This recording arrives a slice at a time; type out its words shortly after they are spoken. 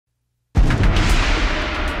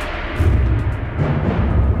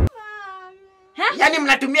Yaani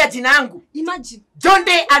mnatumia jina langu. Imagine.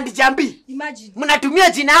 Jonte and Jambi. Imagine. Mnatumia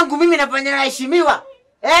jina langu mimi nafanya naheshimiwa.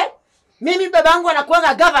 Mimi babangu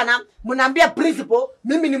anakuwa governor, mnaambia principal,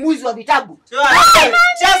 mimi ni mwizi wa vitabu.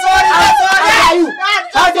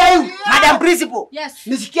 How dare you? Madam principal. Yes.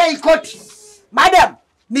 Nisikia hii koti. Madam,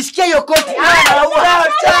 nisikia hiyo koti.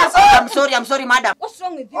 I'm sorry madam. What's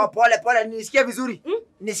wrong with you? Pole, nisikia vizuri.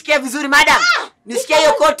 Nisikia vizuri madam. Nisikia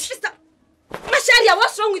hiyo koti. Masharia,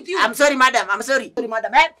 what's wrong with you? I'm sorry madam. Sorry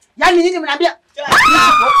madam. Yaani nyinyi mnaambia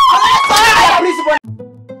principal.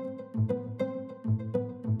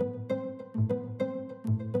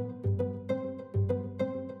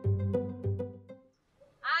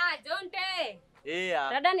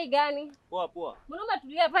 Dada ni gani? Poa. Mbona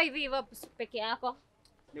tulia hapa hivi peke yako?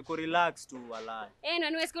 Niko relax tu walai. Na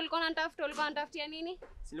wewe siku ulikuwa unanitafutia nini?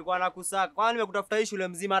 Si nilikuwa nakusaka. Kwani nimekutafuta hii shule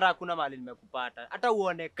mzima hata hakuna mahali nimekupata. Hata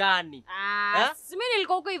uonekani. Si mimi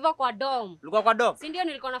nilikuwa huko hivyo kwa dom. Ulikuwa kwa dom? Si ndio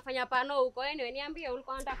nilikuwa nafanya pano huko. Anyway, niambie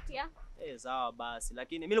ulikuwa unanitafutia? Sawa basi.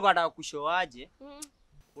 Lakini mimi nilikuwa nataka kushowaje.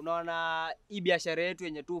 Unaona hii biashara yetu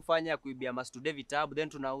yenye tu ufanya kuibia mastude vitabu then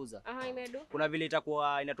tunauza. Imedu. Kuna vile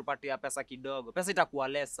itakuwa inatupatia pesa kidogo. Pesa itakuwa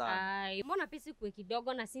less sana. Mbona pesa kuwe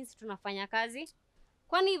kidogo na sisi tunafanya kazi?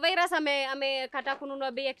 Kwani virus amekata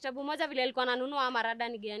kununua bei ya kitabu moja vile alikuwa ananunua ama rada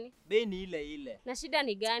ni gani? Bei ni ile. Na shida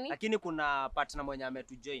ni gani? Lakini kuna partner mwenye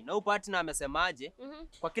ametujoin. Na huyo partner amesemaje?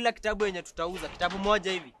 Kwa kila kitabu yenye tutauza, kitabu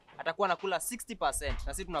moja hivi atakuwa anakula 60%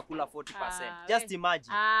 na sisi tunakula 40%. Just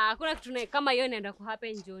imagine. Kuna kitu kama hiyo inaenda ku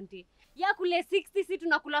happen Jonte. Ya kule 60 sisi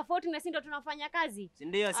tunakula 40 na sisi ndo tunafanya kazi. Si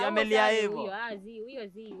ndio? Si amelia hivyo.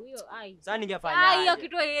 Huyo Sasa ningefanya hiyo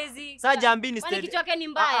kitu haiwezi. Sasa Jambini kwani kichwa chake ni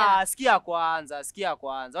mbaya? Sikia kwanza.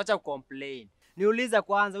 Acha kucomplain. Niulize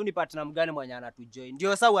kwanza uni partner mgani mwenye anatujoin.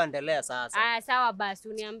 Ndio sasa uendelee sasa. Sawa basi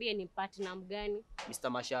uniambie ni partner mgani? Mr.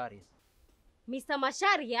 Masharia. Mr.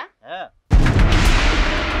 Masharia?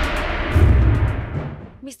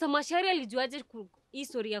 Mr. Masharia alijuaje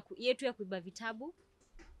historia yetu ya kuiba vitabu?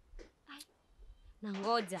 Na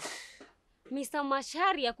ngoja. Mr.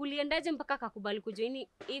 Masharia kuliendaje mpaka akakubali kujoin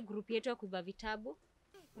hii group yetu ya kuiba vitabu?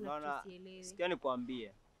 Unaona, sikia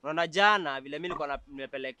nikwambie. Unaona jana vile mimi nilikuwa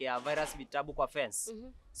nimepelekea virus vitabu kwa fence.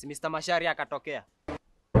 Si Mr. Masharia akatokea.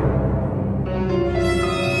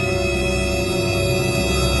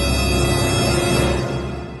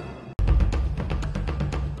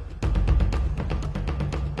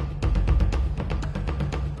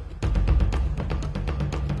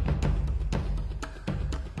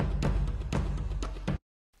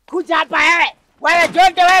 Kuja hapa wewe. Wewe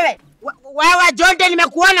Jonte wewe. Wewe Jonte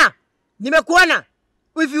nimekuona.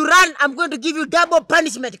 If you run, I'm going to give you double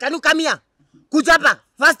punishment. Can you come here? Kuja hapa,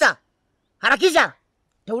 faster. Harakisha.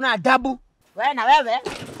 Tauna adabu. Wewe na wewe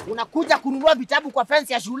unakuja kununua vitabu kwa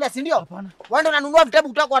fence ya shule, si ndio? Hapana. Wewe ndio unanunua vitabu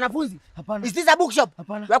kutoka kwa wanafunzi? Hapana. Is this a bookshop?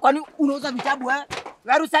 Hapana. Wewe kwani unauza vitabu wewe?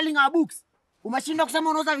 Why are you selling our books? Umeshindwa kusema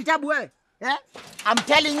unauza vitabu wewe? I'm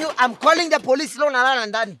telling you, I'm calling the police leo nalala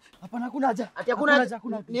ndani. Hapana, hakuna haja. Ati hakuna haja.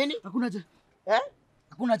 Nini? Hakuna haja.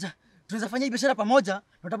 Hakuna haja. Tunaweza fanya hii biashara pamoja na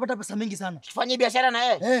utapata pesa mingi sana. Tufanye biashara na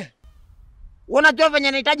yeye? Unajua venye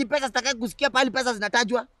anahitaji pesa, sitaki kusikia pale pesa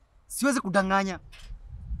zinatajwa. Siwezi kudanganya.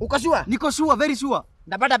 Uko sure? Niko sure, very sure.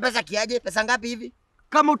 Ndapata pesa kiaje? Pesa ngapi hivi?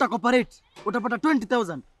 Kama utacooperate, utapata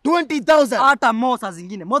 20,000. 20,000? Hata more saa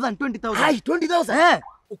zingine, more than 20,000. Hai, 20,000?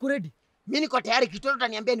 Uko ready? Mimi niko tayari, kitoto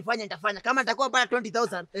utaniambia nifanye nitafanya. Kama nitakuwa pata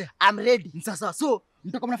 20,000, I'm ready. Sasa, so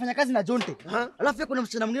mtakuwa mnafanya kazi na Jonte. Alafu kuna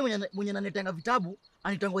msichana mwingine mwenye ananetanga vitabu,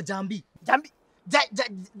 anaitwa Jambi. Jambi?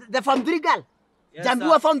 The form 3 girl? Yes, Jambi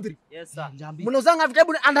wa form 3? Yes sir. Jambi. Mnauzanga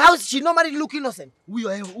vitabu and how she normally look innocent?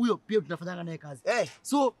 Huyo pia tunafanyanga naye kazi.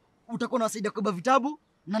 So utakuwa unawasaidia kuiba vitabu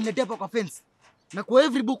na niletea hapa kwa fence. Na kwa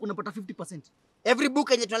every book unapata 50%. Every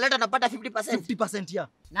book yenye tunaleta napata 50%? 50% ya.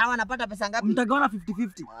 Na wanapata pesa ngapi? Mtagawana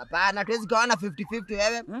 50-50. Hapana, tuwezi gawana 50-50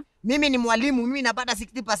 wewe. Mimi ni mwalimu, mimi napata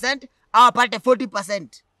 60%, au apate 40%.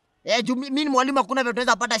 Mimi ni mwalimu, hakuna vile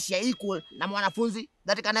tunaweza pata share equal na mwanafunzi.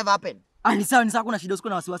 That can never happen. Ni sawa, kuna shida, usiko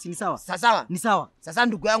na wasiwasi, ni sawa. Sawa? Ni sawa. Sasa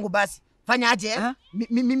ndugu yangu basi, fanya aje?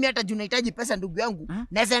 Mimi hata juu nahitaji pesa ndugu yangu.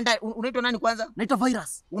 Naweza enda, unaitwa nani kwanza? Naitwa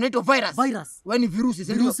Virus. Unaitwa Virus? Virus. Wewe ni virusi,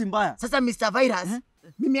 sio? Virusi mbaya. Sasa Mr. Virus,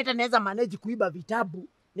 mimi hata naweza manage kuiba vitabu,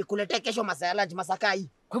 nikuletee kesho masaa ya lunch, masaa hii.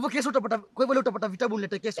 Kwa hivyo leo utapata vitabu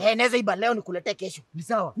niletee kesho. Naweza iba leo nikuletee kesho. Ni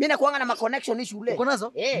sawa. Mimi nakuanga na ma connection hii shule. Uko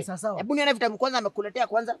nazo? Ni sawa. Hebu nione vitabu kwanza amekuletea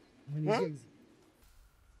kwanza.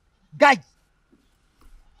 Guys.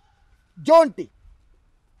 Jonte.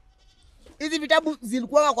 Hizi vitabu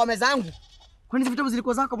zilikuwa kwa meza yangu. Kwani hizi vitabu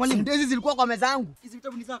zilikuwa zako mwalimu? Ndio, hizi zilikuwa kwa meza yangu. Hizi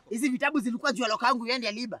vitabu ni zako? Hizi vitabu zilikuwa juu ya loka yangu yende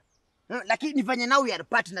aliba. Lakini nifanye now we are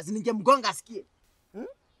partners, ningemgonga asikie.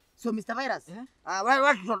 So Mr. Virus,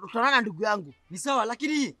 wewe tutaonana ndugu yangu. Ni sawa,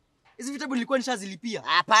 lakini hizi vitabu nilikuwa nishazilipia.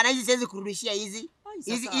 Hapana, hizi siwezi kurudishia hizi.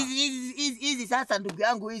 Hizi sasa ndugu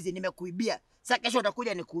yangu hizi nimekuibia. Sasa kesho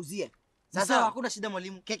utakuja nikuuzie. Sasa hakuna shida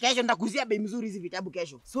mwalimu. Kesho nitakuuzia bei mzuri hizi vitabu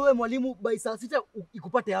kesho. So wewe mwalimu by saa 6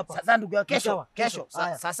 ikupate hapa. Sasa ndugu yangu kesho.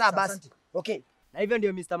 Sasa basi. Okay. Na hivyo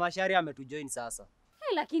ndio Mr. Masharia ametujoin sasa.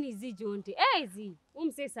 Lakini zi Jonte, zi,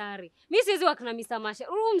 umse sare. Mimi siwezi wakana Mr.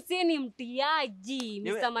 Masharia. Umse ni mtiaji.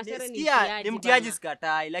 Mr. Masharia ni mtiaji. Ni mtiaji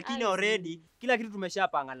sikatai, lakini already kila kitu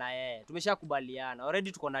tumeshapanga na yeye. Tumeshakubaliana.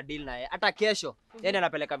 Already tuko na deal na yeye. Hata kesho yeye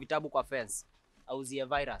anapeleka vitabu kwa fence. Auzie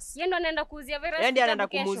virus. Yeye ndo anaenda kuuzia virus. Yeye ndiye anaenda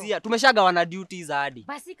kumuuzia. Tumeshagawana duties hadi.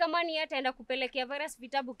 Basi kama ni yeye ataenda kupelekea virus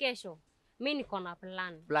vitabu kesho, mimi niko na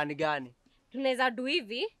plan. Plan gani? Tunaweza do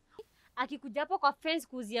hivi. Akikuja hapo kwa fence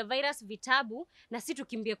kuuzia virus vitabu na sisi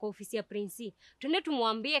tukimbie kwa ofisi ya Prince. Twende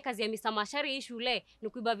tumwambie kazi ya Mr. Masharia hii shule ni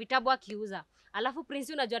kuiba vitabu akiuza. Alafu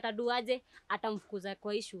Prince unajua ataduaje? Atamfukuza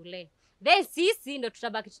kwa hii shule. Then sisi ndo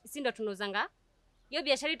tutabaki, sisi ndo tunauzanga. Hiyo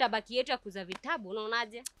biashara itabaki yetu ya kuuza vitabu,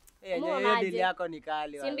 unaonaje? Hiyo deal yako ni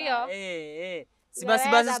kali wala. Si ndio? Si basi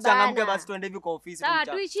tuchangamke basi tuende hivi kwa ofisi kumcha.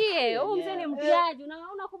 Sawa, tuishie. Huyu mzee ni mtiaji.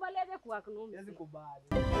 Unakubaliaje kwa kununua? Siwezi kubali.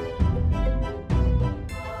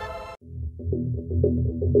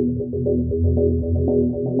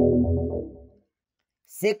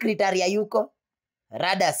 Secretary yuko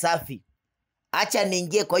rada safi. Acha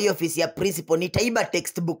niingie kwa hiyo ofisi ya principal, nitaiba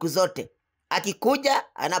textbook zote.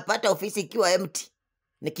 Akikuja anapata ofisi ikiwa empty.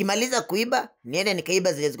 Nikimaliza kuiba niende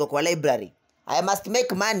nikaiba zile ziko kwa library. I must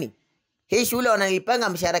make money. Hii shule wananipanga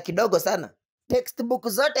mshahara kidogo sana. Textbook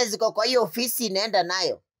zote ziko kwa hiyo ofisi, naenda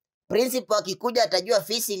nayo. Principal akikuja atajua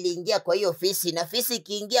fisi iliingia kwa hiyo ofisi, na fisi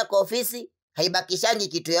ikiingia kwa ofisi haibakishangi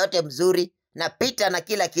kitu yote mzuri, na pita na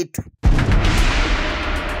kila kitu.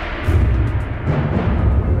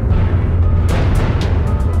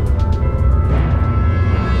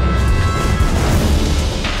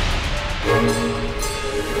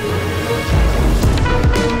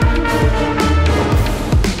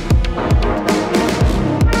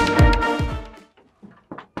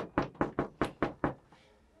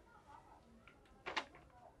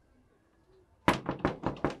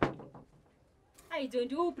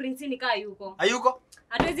 Ndio Prince nikaa yuko. Hayuko?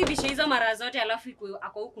 Hatuwezi bisha hizo mara zote alafu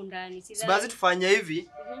ako huku ndani. Si basi tufanye hivi,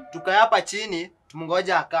 tukae hapa chini,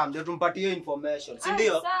 tumngoja akam ndio tumpatie hiyo information. Si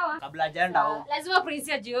ndio? Kabla hajaenda huko. Lazima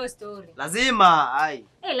Prince ajue story. Lazima,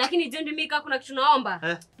 lakini John Mika kuna kitu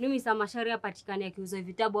naomba. Mimi Mr. Masharia patikane akiuza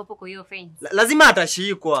vitabu hapo kwa hiyo fence. Lazima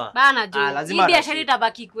atashikwa. Bana John. Hii biashara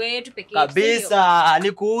itabaki kwetu pekee. Kabisa,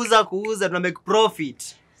 ni kuuza tuna make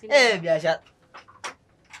profit. Biashara.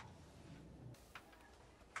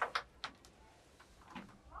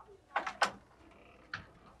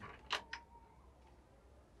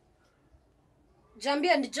 Jambi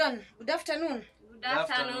and John, good afternoon. Good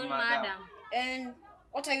afternoon, madam. And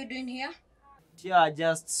what are you doing here? Yeah,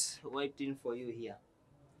 just waiting for you here.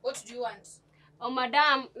 What do you want? Oh,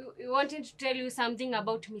 madam, we wanted to tell you something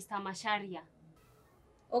about Mr. Masharia.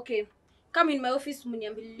 Okay. Come in my office,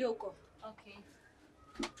 muniambililie huko. Okay.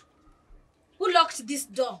 Who locked this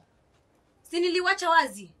door? Si niliwacha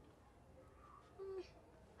wazi?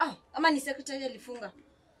 Ama ni secretary alifunga.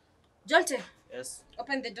 Jonte. Yes.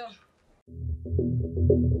 Open the door.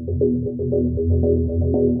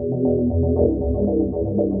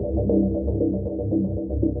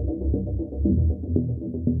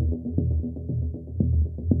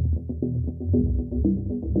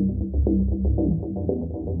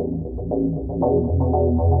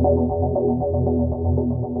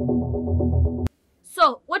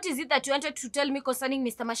 So, what is it that you wanted to tell me concerning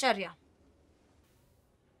Mr. Masharia?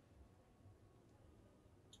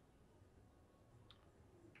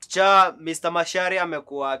 Mr. Masharia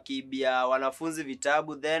amekuwa akibia wanafunzi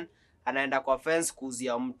vitabu then anaenda kwa fence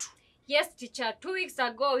kuuzia mtu. Yes, teacher. 2 weeks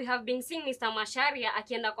ago we have been seeing Mr. Masharia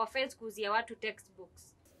akienda kwa fence kuuzia watu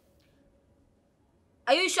textbooks.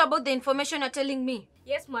 Are you sure about the information you're telling me?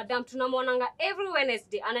 Yes, madam. Tunamwonanga every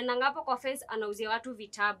Wednesday anaenda hapo kwa fence anauzia watu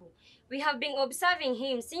vitabu. We have been observing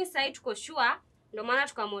him since I tuko sure, ndio maana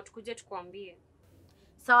tukaamua tukuje tukwambie.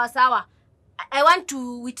 Sawa. I want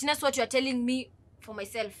to witness what you are telling me for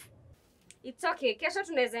myself. It's okay. Kesho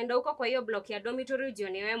tunaweza enda huko kwa hiyo block ya dormitory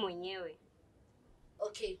ujione wewe mwenyewe.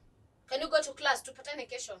 Okay. Can you go to class? Tupatane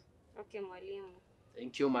kesho. Okay, mwalimu.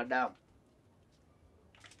 Thank you, madam.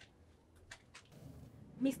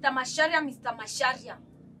 Mr. Masharia.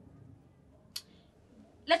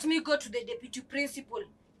 Let me go to the deputy principal.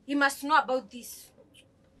 He must know about this.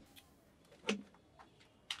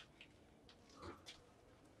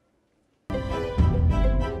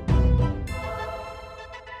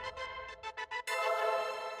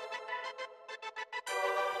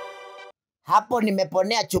 Hapo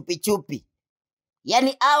nimeponea chupi chupi.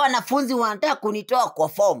 Yaani hawa wanafunzi wanataka kunitoa kwa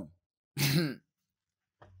form.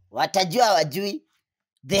 Watajua wajui.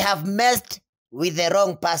 They have messed with the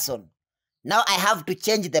wrong person. Now I have to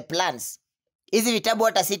change the plans. Hizi vitabu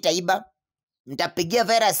hata sitaiba. Nitapigia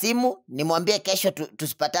Vera simu nimwambie kesho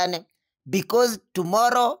tusipatane because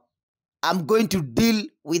tomorrow I'm going to deal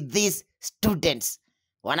with these students.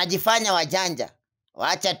 Wanajifanya wajanja.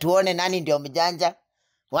 Wacha tuone nani ndio mjanja.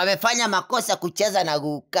 Wamefanya makosa kucheza na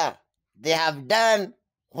guka. They have done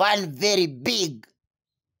one very big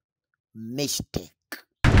mistake.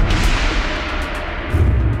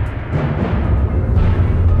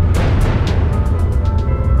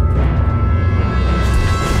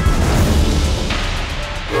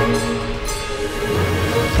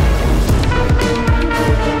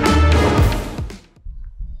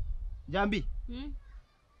 Jambi.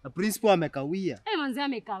 Na principal amekawia. Manzi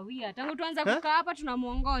amekawia. Tangu tuanza kukaa hapa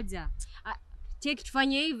tunamuongoja. Check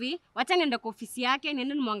tufanye hivi. Wacha niende kwa ofisi yake,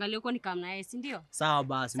 niende nimwangalie huko nikamna yeye, si ndio? Sawa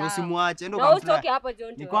basi, usimwache. Enda ukamna. Na usitoke hapa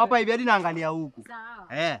John. Niko hapa hivi hadi naangalia huku.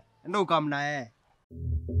 Sawa. Enda ukamna yeye.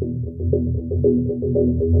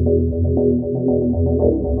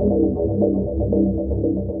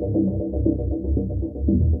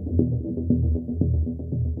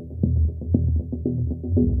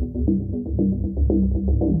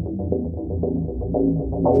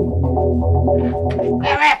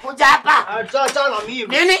 Wewe kuja hapa. Acha na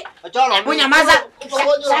mimi. Nini? Hebu nyamaza. Shut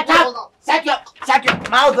up.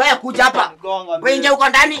 Mouth wewe kuja hapa. Wewe ingia huko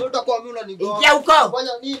ndani. Utakuwa mimi unanigonga. Ingia huko.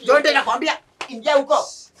 Fanya nini? Jonte nakwambia ingia huko.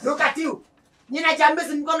 Look at you. Nina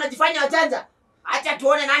chambezi mko mnajifanya wajanja. Acha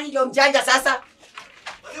tuone nani ndio mjanja sasa.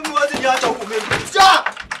 Mimi wazi niacha huko mimi.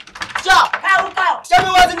 Kaa huko.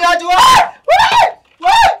 Sema wazi niacha wewe.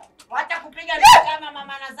 Wacha kupiga kama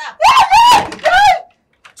mama na zako.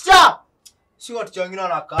 Sio tuchangina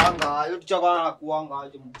na kaanga, hiyo tuchangana na kuanga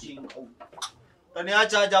aje mjinga huko.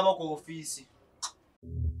 Taniacha aje hapo kwa ofisi.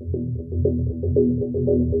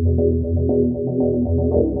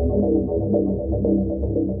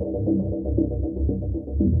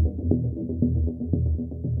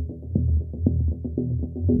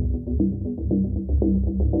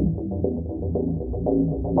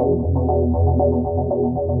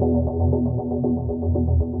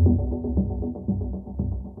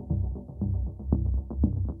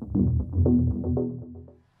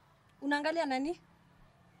 Unaangalia nani?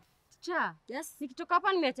 Cha, yes. Nikitoka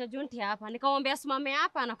hapa nimeacha Jonti hapa. Nikamwambia simame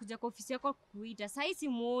hapa anakuja kwa ofisi yako kukuita. Sasa hivi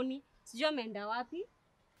simuoni. Sijui ameenda wapi.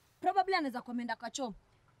 Probably anaweza kwa ameenda kwa choo.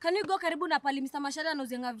 Can you go karibu na pali Mr. Mashari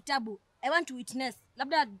anauzenga vitabu? I want to witness.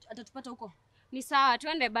 Labda atatupata huko. Ni sawa,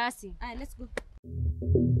 twende basi. Aya, let's go.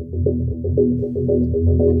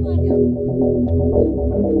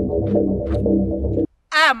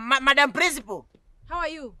 Madam Principal. How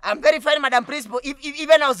are you? I'm very fine, Madam Principal. If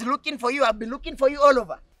even I was looking for you, I've been looking for you all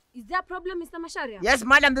over. Is there a problem, Mr. Masharia? Yes,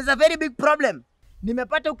 madam, there's a very big problem.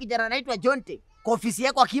 Nimepata ukijana anaitwa Jonte kwa ofisi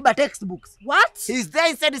yako akiiba textbooks. What? He's there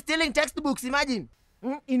instead stealing textbooks, imagine.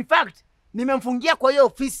 In fact, nimemfungia kwa hiyo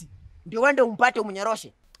ofisi. Ndio uende umpate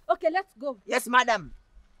umnyoroshe. Okay, let's go. Yes, madam.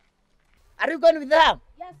 Are you going with her?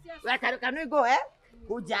 Yes, yes. Where can we go,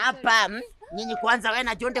 Kuja hapa. Nyinyi kwanza wewe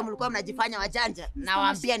na Jonte mlikuwa mnajifanya wajanja.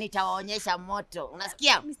 Nawaambia nitawaonyesha moto.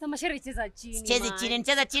 Unasikia? Mr. Mashari cheza chini. Chezi chini,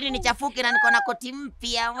 nicheza chini nichafuke na niko na koti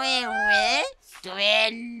mpya wewe.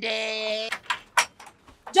 Twende.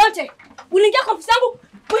 Jonte, uliingia kwa ofisi yangu?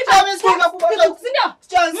 Kuita mimi sikuwa Sindio?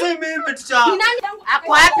 Chanzi mimi ticha. Ni nani yangu?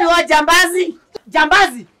 Ako wapi wa jambazi?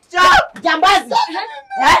 Jambazi. Jambazi.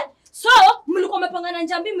 So, mlikuwa mmepangana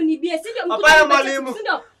njambi mnibie, si ndio? Hapana mwalimu. Si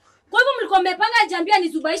ndio? Kwa hivyo mlikuwa mmepanga njambi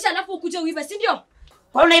anizubaisha alafu ukuje uibe, si ndio?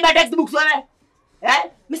 Kwa unaiba textbooks wewe?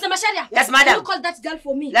 Mr. Masharia? Yes, madam. Can you call that girl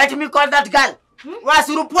for me? Let me call that girl.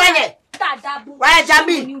 Wasurupwenye. Tadabu. Wewe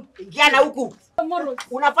jambi. Ingia na huku. Tomorrow.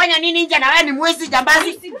 Unafanya nini nje na wewe ni mwizi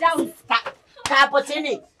jambazi? Sit down. Kaa hapo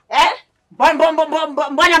chini.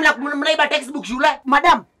 Mbona mnaiba textbook shule?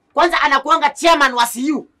 Madam, kwanza anakuanga chairman wa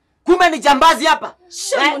CU. Kumbe ni jambazi hapa.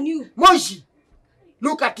 Shame on you. Moshi.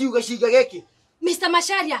 Look at you gashigageki. Mr.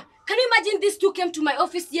 Masharia, can you imagine these two came to my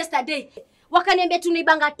office yesterday? Wakaniambia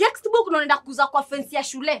tunaibanga textbook na unaenda kuuza kwa fence ya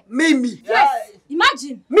shule. Mimi. Yes.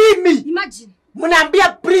 Imagine. Mimi. Imagine. Mnaambia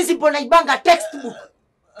principal naibanga textbook.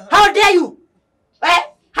 How dare you?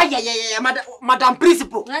 Haya, madam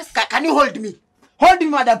principal. Yes. Can you hold me? Hold me,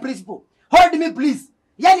 madam principal. Hold me, please.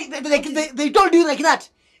 Yani, they told you like that.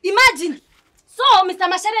 Imagine. So, Mr.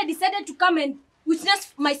 Masharia decided to come and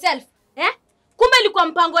witness myself. Kumbe ilikuwa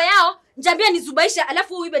mpango yao, njambia nizubaisha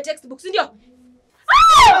alafu uibe textbook, si ndio? Si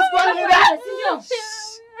ndio?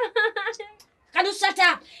 Can you shut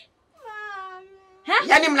up?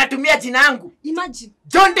 Yaani mnatumia jina yangu. Imagine.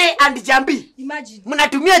 Jonte and Jambi. Imagine.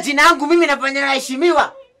 Mnatumia jina yangu mimi nafanya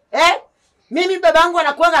naheshimiwa. Mimi babangu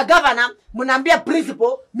anakuanga governor, mnaambia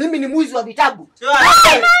principal, mimi ni mwizi wa vitabu.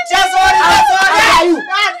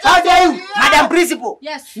 How dare you? Madam principal.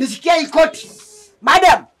 Yes. Nisikia hii koti.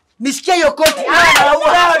 Madam, nisikia hiyo koti.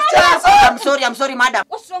 I'm sorry madam.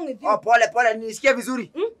 What's wrong with you? Oh, pole, nisikia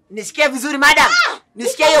vizuri. Nisikia vizuri madam.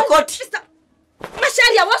 Nisikia hiyo koti.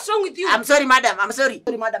 Masharia, what's wrong with you? I'm sorry madam. Sorry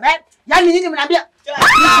madam. Yaani nyinyi mnaambia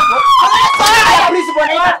principal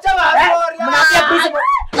mnaambia principal.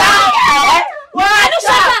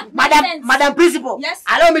 Madam principal. Yes.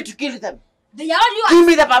 Allow me to kill them. They are all yours. Give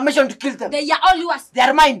me the permission to kill them. They are all yours. They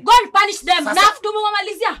are mine. Go and punish them. Sasa. Na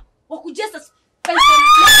tumemalizia. Wakuje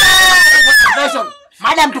suspension.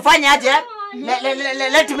 Madam tufanye aje?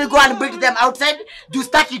 Let me go and beat them outside.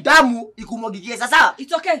 Justaki damu ikumwagikie sasa.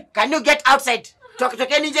 It's okay. Can you get outside?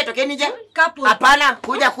 Tokeni nje. Couple. Hapana,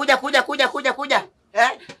 kuja.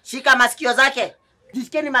 Shika masikio zake.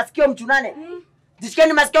 Jishikeni masikio mchunane.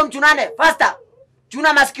 Faster.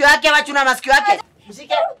 Chuna masikio yake,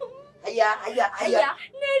 Mshike. Haya.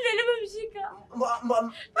 Nene nimemshika.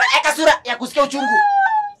 Eka sura ya kusikia uchungu.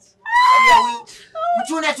 Huyu.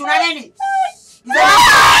 Chuna nini?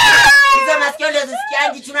 Hizo masikio ndio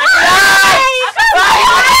zisikiangi chuna.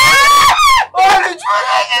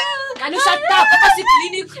 Can you shut up? Papa si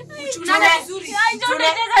clinic. Chunana vizuri. Chune.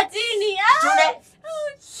 chini.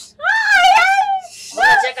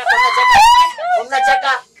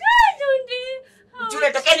 Unacheka.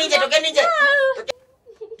 Chune, tokeni nje.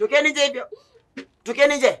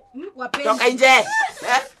 Tokeni nje. Wapenzi. Toka nje.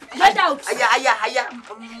 Get out. Haya.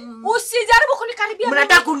 Usijaribu kunikaribia.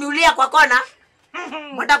 Mnataka kuniulia kwa kona?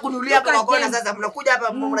 Sasa mnakuja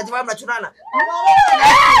hapa mnajifanya mnachunana.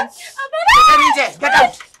 Tokeni nje. Get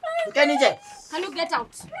out. Tokeni nje. Can you get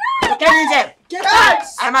out? Tokeni nje. Get out.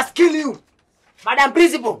 I must kill you. Madam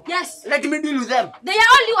principal. Yes. Let me deal with them. They are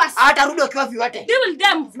all yours. Hawatarudi wakiwa viwete. Deal with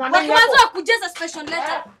them. Simameni Wakianza hapo. kujaza special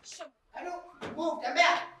letter. Move,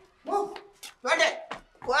 tembea. Move. Twende.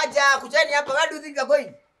 Kujeni hapa. Where do you think you're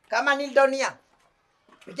going? Kama kneel down here.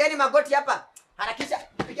 Pigeni magoti hapa. Harakisha.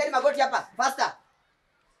 Pigeni magoti hapa. Faster.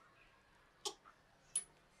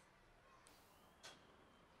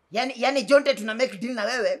 Yaani Jonte tuna make deal na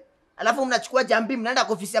wewe. Alafu mnachukua Jambi mnaenda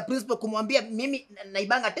kwa ofisi ya principal kumwambia mimi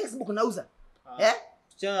naibanga textbook nauza.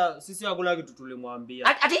 Sisi hakuna kitu tulimwambia.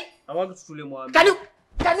 Ati? Hakuna kitu tulimwambia.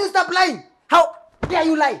 Can you stop lying? How dare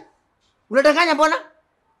you lie? Unadanganya mbona?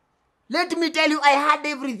 Let me tell you I had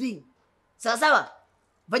everything. Sawa.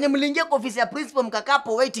 Venye mliingia kwa ofisi ya principal mkakaa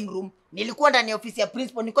hapo waiting room, nilikuwa ndani ya ofisi ya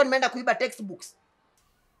principal, nilikuwa nimeenda kuiba textbooks.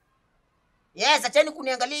 Yes, acheni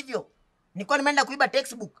kuniangalia hivyo. Nilikuwa nimeenda kuiba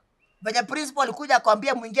textbook. Venye principal alikuja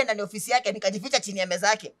akwambia muingie ndani ya ofisi yake, nikajificha chini ya meza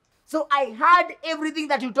yake. So I had everything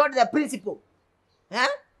that you told the principal.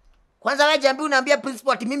 Kwanza wewe Jambi unaambia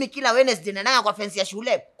principal ati mimi kila Wednesday naenda kwa fence ya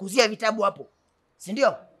shule kuzia vitabu hapo. Si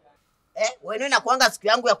ndio? Wewe na kuanga siku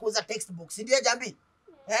yangu ya kuuza textbooks, si ndio Jambi?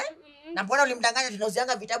 Na mbona ulimdanganya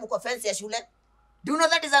tunauzianga vitabu kwa fence ya shule? Do you know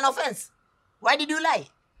that is an offense? Why did you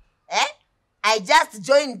lie? I just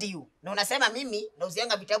joined you. Na unasema mimi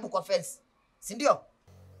nauzianga vitabu kwa fence. Si ndio?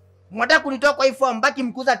 Mnataka kunitoa kwa hii form baki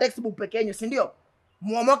mkuza textbook peke yenu, si ndio?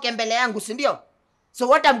 Muomoke mbele yangu, si ndio? So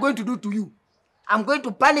what I'm going to do to you? I'm going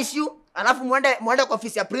to punish you. Alafu muende kwa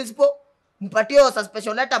ofisi ya principal, mpatie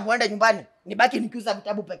suspension letter muende nyumbani. Nibaki nikiuza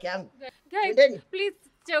vitabu peke yangu. Guys, please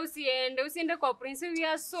usiende kwa prince. We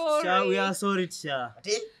are sorry. We are sorry, Tisha.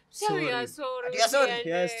 Ati? We are sorry. You are sorry?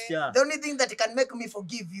 Yes, Tisha. The only thing that can make me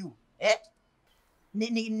forgive you,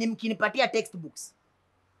 ni mkinipatia textbooks.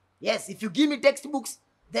 Yes, if you give me textbooks,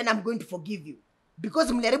 then I'm going to forgive you.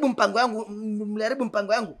 Because mliharibu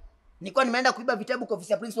mpango yangu. Nilikuwa nimeenda kuiba vitabu kwa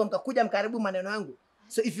ofisi ya principal mkakuja mkaribu maneno yangu.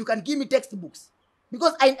 So if you can give me textbooks,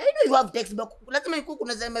 because I know you have textbook, lazima ikuwe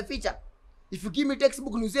kuna zime feature. If you give me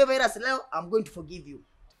textbook niuzie virus leo, I'm going to forgive you.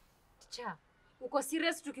 Cha, uko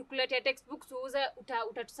serious tukikuletea textbooks tuuze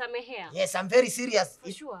utatusamehea? Yes, I'm very serious.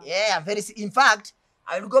 Sure. Yeah, I'm very in fact,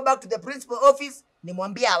 I will go back to the principal office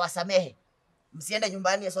nimwambie awasamehe. Msiende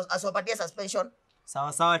nyumbani asiwapatie suspension.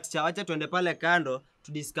 Sawa Tisha, acha tuende pale kando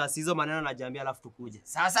to discuss hizo maneno na Jambi alafu tukuje.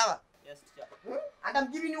 Sawa. Yes, Tisha. And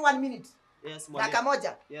I'm giving you 1 minute. Yes, mwalimu. Dakika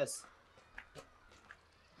moja. Yes.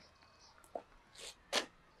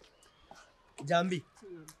 Jambi.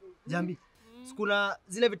 Kuna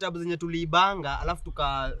zile vitabu zenye tuliibanga alafu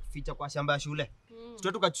tukaficha kwa shamba ya shule.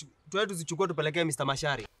 Tuwe tuzichukue tupelekee Mr.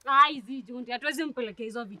 Mashari. Hizi Jonte, hatuwezi mpelekea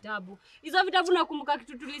hizo vitabu. Hizo vitabu nakumbuka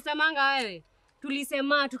kitu tulisemanga wewe.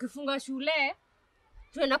 Tulisema tukifunga shule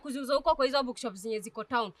tunaenda kuziuza huko kwa hizo bookshop zenye ziko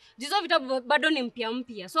town. Hizo vitabu bado ni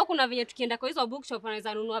mpya. So kuna venye tukienda kwa hizo bookshop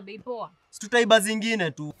wanaweza nunua bei poa. Tutaiba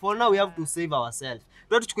zingine tu. For now we have to save ourselves.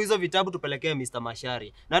 Tuchukue hizo vitabu tupelekee Mr.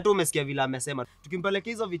 Mashari. Na hata umesikia vile amesema.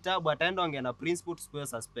 Tukimpelekea hizo vitabu ataenda ongea na principal tusipewe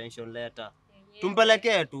suspension letter.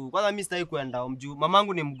 Tumpelekee tu. Kwanza mimi sitaki kwenda mjuu.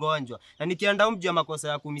 Mamangu ni mgonjwa. Na nikienda mjuu ya makosa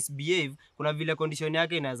ya kumisbehave, kuna vile condition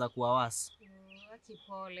yake inaweza kuwa worse.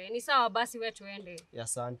 Pole. Ni sawa basi wewe tuende.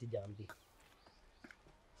 Asante Jambi.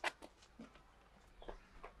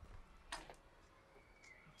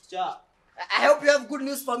 Teacher. I hope you have good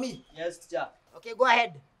news for me. Yes, teacher. Okay, go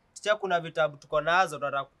ahead. Teacher, kuna vitabu tuko nazo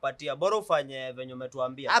tunataka kupatia. Bora ufanye venye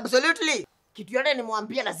umetuambia. Absolutely. Kitu yote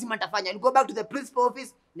nimwambia lazima nitafanya. I'll go back to the principal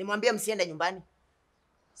office, nimwambie msiende nyumbani.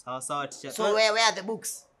 Sawa teacher. So where are the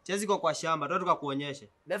books? Chezi kwa shamba, ndio tukakuonyeshe.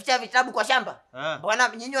 Umeficha vitabu kwa shamba?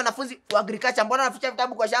 Mbona nyinyi wanafunzi wa agriculture mbona wanaficha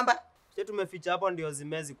vitabu kwa shamba? Sisi tumeficha hapo ndio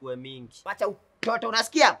zimezi kuwe mingi. Acha utoto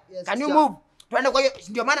unasikia? Yes, can you move? Twende kwa hiyo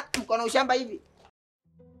ndio maana mko na ushamba hivi.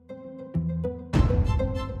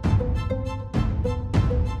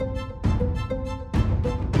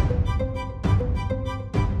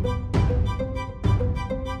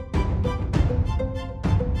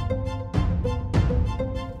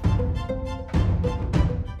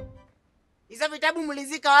 Hizo vitabu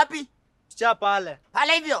mlizika wapi? Teacher pale.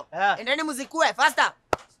 Pale hivyo? Endeni mzikue faster.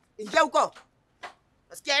 Ingia huko.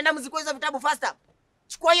 Nasikia enda mzikue hizo vitabu faster.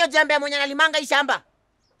 Chukua hiyo jembe mwenye analimanga hii shamba.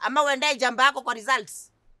 Ama uendae jamba yako kwa results.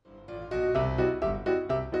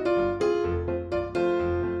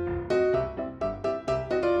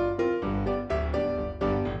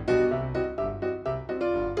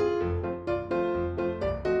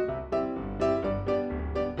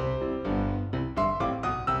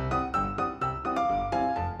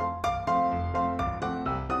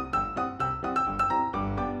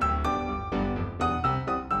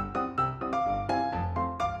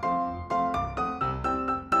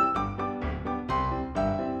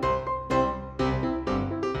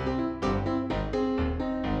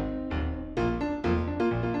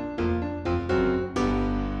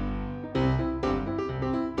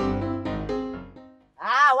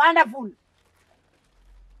 Wonderful.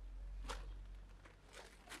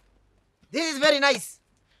 This is very nice.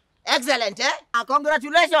 Excellent, eh?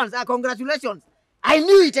 Congratulations, congratulations. I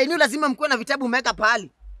knew it. I knew lazima mkuwe na vitabu mmeweka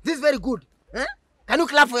pahali. This is very good. Eh? Can you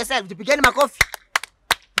clap for yourself? Tupigeni makofi.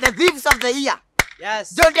 The thieves of the year.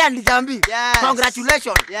 Yes. Jonte and Jambi. Yes.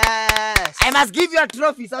 Congratulations. Yes. I must give you a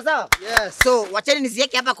trophy, sawa? Yes. So, wacheni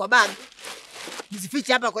niziweke hapa kwa bag.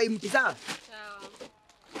 Nisifiche hapa kwa hii mti, sawa?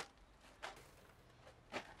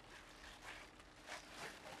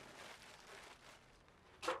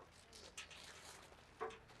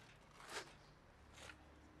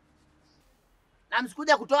 Na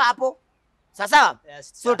msikuja kutoa hapo. Sawa?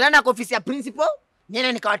 Yes, so tena kwa ofisi ya principal,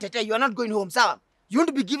 niende nikawatetea. You are not going home, sawa? You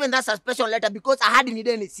won't be given that suspension letter because I had in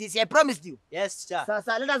Ideni. See, I promised you. Yes, teacher.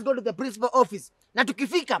 Sasa let us go to the principal office. Na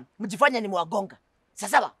tukifika, mjifanya ni mwagonga.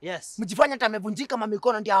 Sawa? Yes. Mjifanya hata amevunjika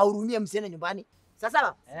mamikono ndio ahurumie msiende nyumbani.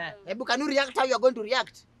 Sawa? Hebu can you react how you are going to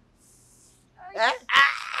react?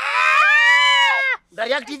 Ndio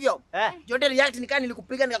react hivyo. Jonte react nikani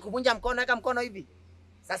nilikupiga nikakuvunja mkono weka mkono hivi.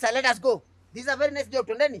 Sasa let us go. This is a very nice job.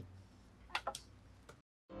 Twendeni.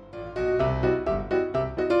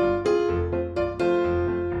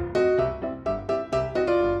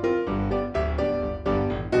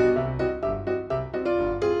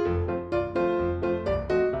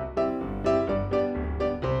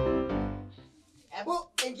 Ebu,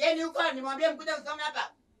 ingieni huko nimwambie mkuja msome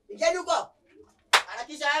hapa. Ingieni huko.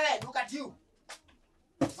 Harakisha wewe, look at you.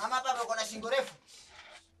 Mama hapa uko na shingo refu.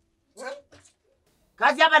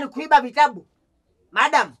 Kazi hapa ni kuiba vitabu.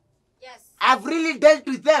 Madam. Yes. I've really dealt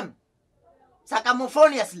with them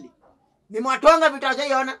circumferently. Nimewatwanga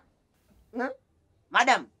vitajoiona.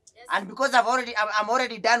 Madam. Yes. And because I'm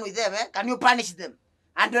already done with them, can you punish them?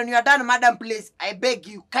 And when you are done, madam, please, I beg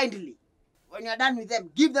you kindly. When you are done with them,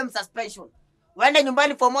 give them suspension. Waende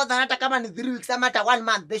nyumbani for more than hata kama ni 3 weeks ama hata 1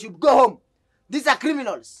 month. They should go home. These are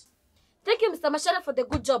criminals. Thank you, Mr. Mashara, for the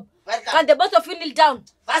good job. Welcome. Can the both of you kneel down?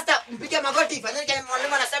 Faster, mpige magoti. Fanyeni kile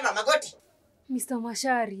mwalimu anasema, magoti. Mr.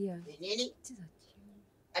 Masharia. Nini?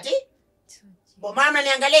 Ati? Mama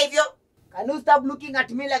niangalia hivyo. Can you stop looking at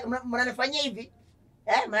me like mnanifanyia hivi?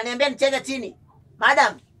 Mnaniambia nicheze chini.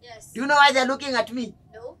 Madam. Yes. Do you know why they're looking at me?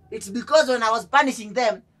 No. It's because when I was punishing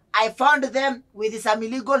them, I found them with some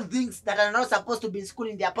illegal things that are not supposed to be in school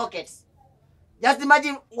in their pockets. Just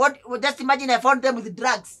imagine I found them with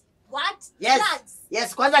drugs. What? Yes. Drugs?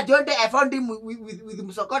 Yes, kwanza Jonte, I found him with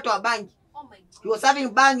msokoto wa bangi. Oh my God. He was having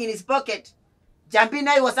bang in his pocket. Jambi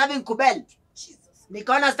naye was having kubel. Jesus.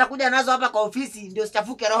 Nikaona sitakuja nazo hapa kwa ofisi ndio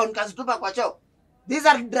sichafuke roho nikazitupa kwa choo. These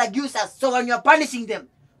are drug users. So when you're punishing them,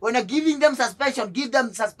 when you're giving them suspension, give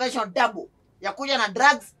them suspension double. Ya kuja na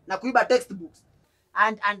drugs na kuiba textbooks.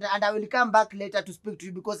 And I will come back later to speak to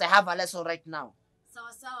you because I have a lesson right now.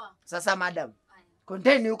 Sawa. Sasa madam,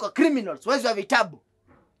 contain huko criminals, wezi wa vitabu.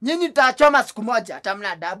 Nyinyi tutachoma siku moja, hata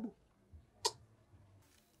mna adabu.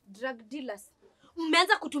 Drug dealers.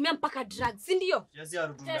 Mmeanza kutumia mpaka drugs, si ndio? Yes, ya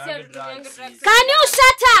drugs. Can you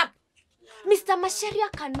shut up? Mr. Masharia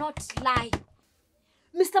cannot lie.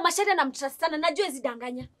 Mr. Masharia namtrust sana, najua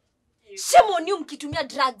zidanganya. Shame on you mkitumia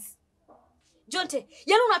drugs. Jonte,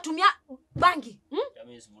 yani unatumia bangi.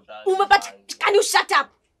 Can you shut up?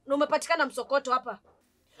 Na umepatikana msokoto hapa.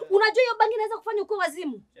 Unajua hiyo bangi inaweza kufanya uko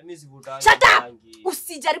wazimu. Shut up!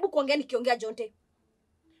 Usijaribu kuongea nikiongea Jonte.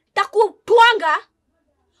 Takutwanga.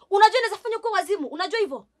 Unajua inaweza kufanya uko wazimu. Unajua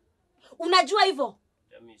hivyo? Unajua hivyo?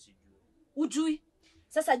 Ujui.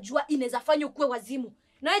 Sasa jua inaweza fanya ukue wazimu.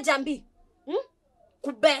 Na wewe Jambi,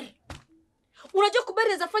 Kuberi. Unajua Kuberi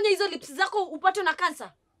inaweza fanya hizo lips zako upate na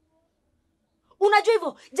kansa? Unajua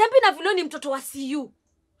hivyo? Jambi na vile ni mtoto wa CU.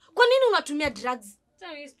 Kwa nini unatumia drugs?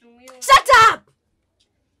 Shut up!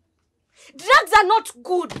 Drugs are not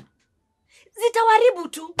good. Zitawaribu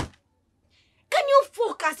tu. Can you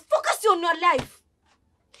focus? Focus on your life.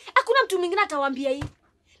 Hakuna mtu mwingine atawaambia hii.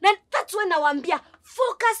 Na that's why nawaambia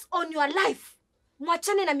focus on your life.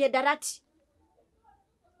 Mwachane na miadarati.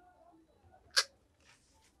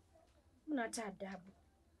 Mnata adabu.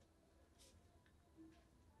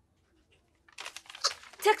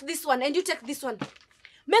 Take this one and you take this one.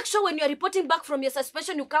 Make sure when you are reporting back from your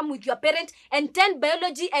suspension, you come with your parent and 10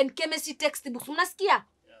 biology and chemistry textbooks. Unasikia? Yes.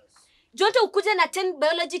 Jonte ukuje na 10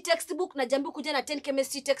 biology textbook na Jambi ukuje na 10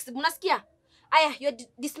 chemistry textbook. Unasikia? Aya, you're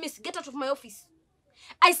dismissed. Get out of my office.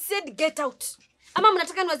 I said get out. Ama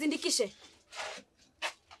mnataka niwazindikishe?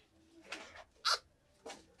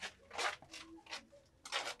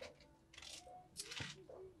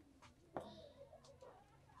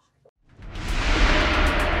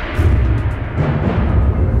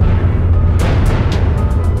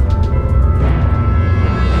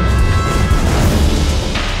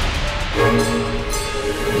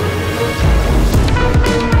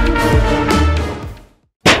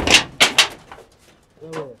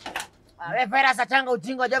 Vera satanga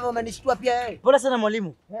ujinga japo umenishtua pia wewe. Pole sana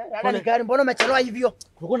mwalimu. Rada ni gari mbona umechelewa hivyo?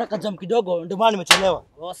 Kulikuwa na kajam kidogo ndio maana nimechelewa.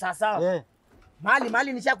 Oh sawa.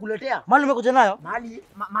 Mali nishakuletea. Mali umekuja nayo?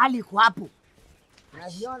 Mali iko hapo.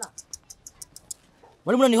 Unaziona?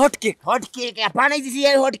 Mwalimu ni hot cake. Hot cake. Hapana hizi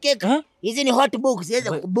si hot cake. Hizi ni hot books.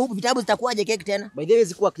 Vitabu zitakuwaje cake tena? By the way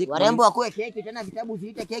zikuwa cake. Warembo wakoe cake tena vitabu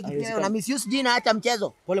ziite cake tena na misuse jina hata mchezo.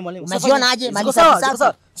 Pole mwalimu. Umeziona aje? Mali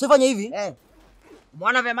safi. Usifanye hivi.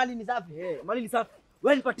 Muona vya mali ni safi. Mali ni safi.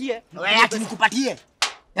 Wewe nipatie. Wewe ati nikupatie.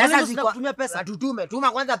 Pesa ziko kutumia pesa. Tutume.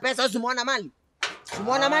 Tuma kwanza pesa, usimuona mali.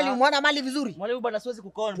 Umeona mali, umeona mali vizuri? Mwalimu bwana siwezi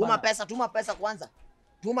kukaona bwana. Tuma pesa kwanza.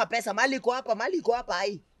 Tuma pesa, mali iko hapa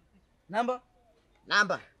hai.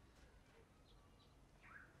 Namba.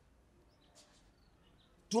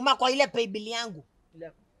 Tuma kwa ile pay bill yangu.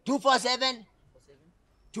 247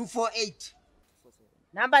 248.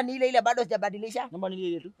 Namba ni ile bado sijabadilisha. Namba ni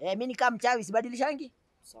ile tu. Mimi ni kama mchawi sibadilishangi.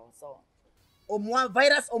 Sawa.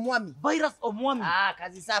 Virus omwami.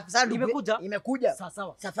 Kazi safi sana. Imekuja.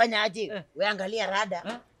 Sawa. Safanya aje? Wewe angalia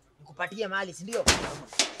rada. Nikupatie mali, si ndio?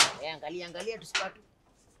 Angalia tusipatu.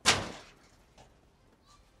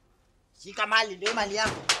 Shika mali ndio mali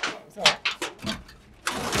yako. Sawa.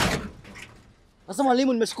 Sasa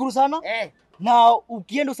mwalimu nimeshukuru sana. Na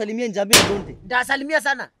ukienda usalimie Njambi na Jonte. Nitasalimia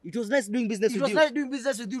sana. It was nice doing business with you. It was nice doing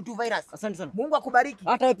business with you too, Virus. Asante sana. Mungu akubariki.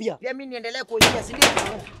 Hata wewe pia. Pia mimi niendelee kuonyesha, si ndio?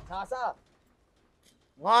 Sawa.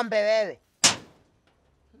 Ng'ombe wewe.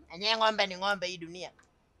 Enye ng'ombe ni ng'ombe hii dunia.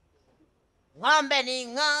 Ng'ombe ni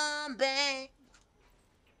ng'ombe.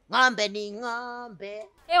 Ng'ombe ni ng'ombe.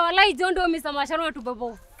 Walai Jondo Mr. Mashara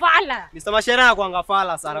unatubeba fala. Mr. Mashara anakuanga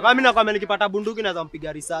fala sana. Kama mimi nakwambia nikipata bunduki naweza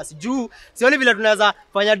mpiga risasi. Juu sioni vile tunaweza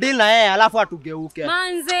fanya deal na yeye alafu atugeuke.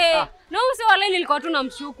 Manze. Na usi walai nilikuwa tu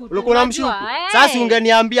namshuku tu. Ulikuwa unamshuku? Sasa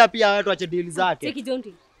ungeniambia pia wewe tuache deal zake. Cheki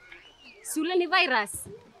Jonti. Si ule ni virus.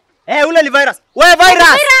 Ule ni virus. Wewe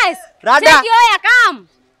virus. Rada. Cheki oya kam.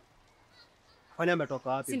 Kwani ametoka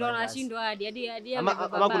wapi? Si ndo anashindwa hadi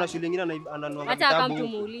ama kuna shule nyingine ananua vitabu. Acha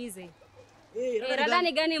akamtumuulize. Rada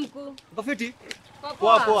ni gani mkuu? Uko fiti?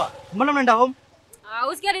 Poa. Mbona mnaenda home?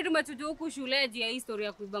 Usikia ndio tumechujwa huku shule ya historia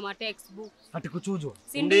ya kuiba ma textbook. Ati kuchujwa.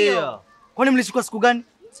 Si ndio? Kwani mlishukua siku gani?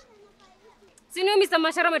 Si ndio Mr.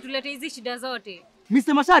 Mashara ametuletea hizi shida zote.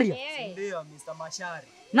 Mr. Masharia? Ndio Mr. Mashari.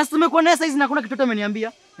 Na tumekuwa naye saizi na kuna kitu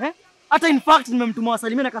ameniambia. Hata in fact nimemtuma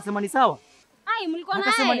wasalimia na akasema ni sawa. Ai, mlikuwa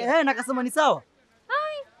Nakasema ni naye. nakasema ni sawa.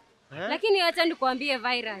 Lakini acha nikwambie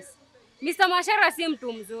Virus. Mr. Mashara si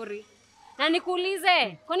mtu mzuri. Na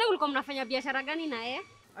nikuulize, kwani ulikuwa mnafanya biashara gani na yeye?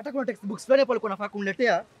 Hata kuna textbooks fulani hapo alikuwa anafaa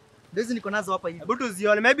kuniletea. Ndio hizi niko nazo hapa hivi. Hebu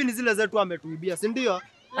tuzione, maybe ni zile zetu ametuibia, si ndio?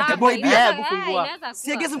 Ati boy, hebu fungua.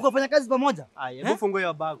 Si gesi mko fanya kazi pamoja? Ai, hebu fungua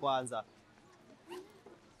hiyo bag kwanza.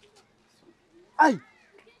 Ai.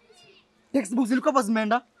 Textbooks zilikuwa hapa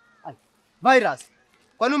zimeenda. Ai. Virus.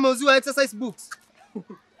 Kwani umeuziwa exercise books?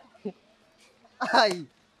 Ai.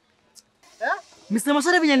 Mr.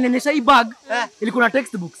 Mashara vinyanyesha hii bag ilikuwa na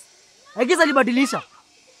textbooks. I guess alibadilisha.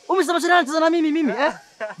 Mr. Mashara anacheza na mimi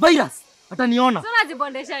Virus. Ataniona. Sasa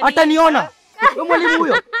jibondesha nini? Ataniona. Wewe mwalimu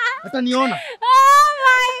huyo. Ataniona. Oh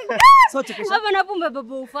my god. So chekesha. Hapa na pumbe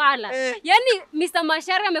babu ufala. Yaani Mr.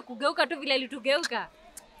 Mashara amekugeuka tu vile alitugeuka.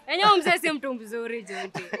 Enyewe mzee si mtu mzuri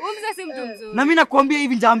Jonte. Mzee si mtu mzuri. Na mimi nakwambia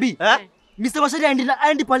hivi Njambi. Mr. Mashara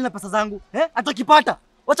aendi pale na pesa zangu. Atakipata.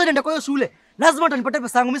 Wacha niende kwa hiyo shule. Lazima atanipatia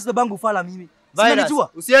pesa yangu, mimi si babangu ufala mimi. Virus,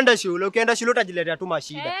 usiende shule. Ukienda shule utajiletea tu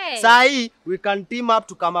mashida. Saa hii we can team up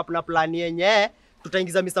to come up na plan yenye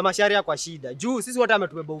tutaingiza Mr. Mashara kwa shida. Juu sisi wote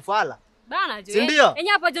ametubeba ufala. Bana jo. Sindio?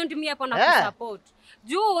 Enyewe hapa Jonte mimi hapo na kusupport.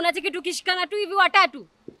 Juu unachiki tukishikana tu hivi watatu.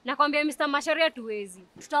 Nakwambia Mr. Mashara tuwezi.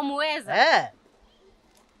 Tutamuweza.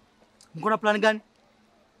 Mko na plan gani?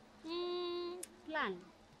 Plan.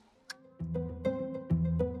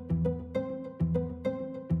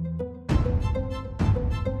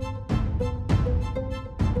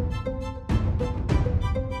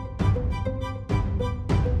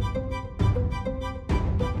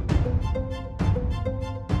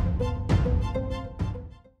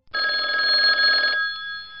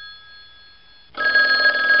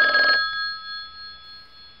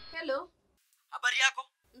 Hello. Habari yako?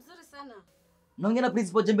 Mzuri sana. Naongea na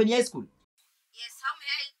principal Jembeni High School. Yes, how may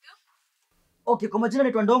I help you? Okay, kwa majina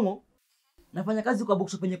naitwa Ndongo. Nafanya kazi kwa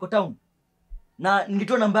bookshop yenye town. Na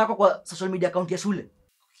nilitoa namba yako kwa social media account ya shule. Okay.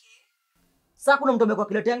 Sasa kuna mtu amekuwa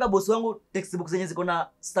akileteanga boss wangu textbooks zenye ziko na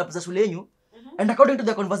stuff za shule yenu. And according to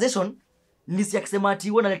the conversation, nilisikia akisema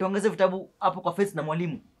ati wewe unaleta ongeze vitabu hapo kwa face na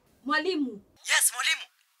mwalimu. Mwalimu? Yes, mwalimu.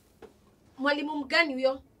 Mwalimu mgani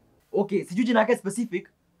huyo? Okay, sijui jina yake specific,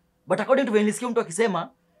 but according to when nilisikia mtu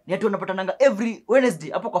akisema ni ati wanapatananga every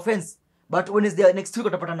Wednesday hapo kwa fence, but Wednesday next week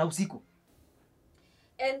watapatana usiku.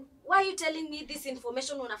 And why are you telling me this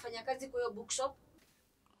information unafanya kazi kwa hiyo bookshop?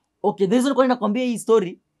 Okay, the reason kwa nini nakwambia hii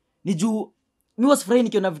story ni juu mimi was furahi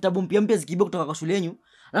nikiona vitabu mpya zikiibiwa kutoka kwa shule yenu,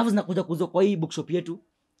 alafu zinakuja kuuzwa kwa hii bookshop yetu.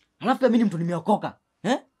 Alafu pia mimi ni mtu nimeokoka,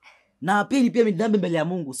 na pia ni dhambi mbele ya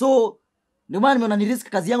Mungu. So ndio maana nimeona ni risk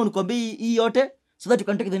kazi yangu nikwambie hii yote so that you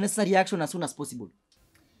can take the necessary action as soon as possible.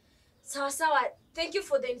 Sawa sawa. Thank you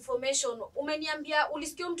for the information. Umeniambia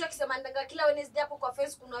ulisikia mtu akisema ndanga kila Wednesday hapo kwa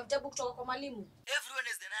fence kuna vitabu kutoka kwa mwalimu? Every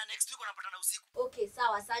Wednesday na next week wanapatana usiku. Okay,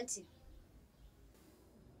 sawa, asante.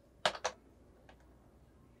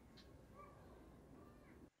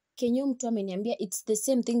 Kenyo mtu ameniambia it's the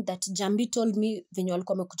same thing that Jambi told me venye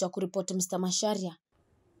walikuwa wamekuja kuripoti Mr. Masharia.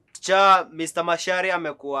 Mr. Mashara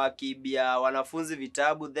amekuwa akibia wanafunzi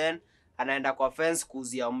vitabu then anaenda kwa fence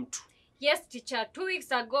kuuzia mtu. Yes teacher, 2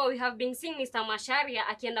 weeks ago we have been seeing Mr. Mashara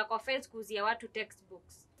akienda kwa fence kuuzia watu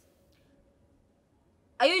textbooks.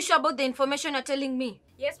 Are you sure about the information you're telling me?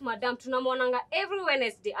 Yes madam, tunamwonanga every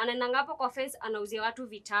Wednesday anaendanga hapo kwa fence anauzia watu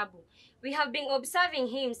vitabu. We have been observing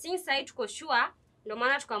him since I tuko sure, ndio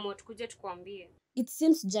maana tukaamua tukuje tukwambie. It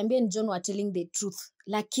seems Jambi and John were telling the truth.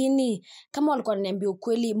 Lakini kama walikuwa wananiambia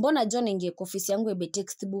ukweli, mbona John ingie kwa ofisi yangu ebe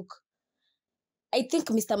textbook? I think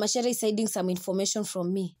Mr. Mashara is hiding some information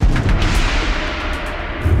from me.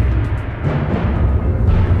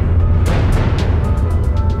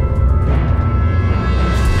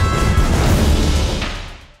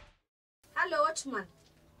 Hello watchman.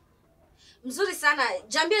 Mzuri sana.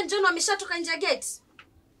 Jambi and John wameshatoka nje gate?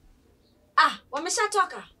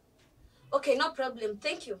 Wameshatoka. Okay, no problem.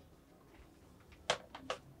 Thank you.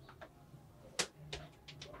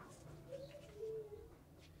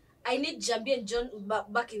 I need Jambi and John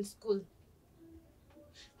back in school.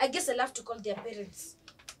 I guess I'll have to call their parents.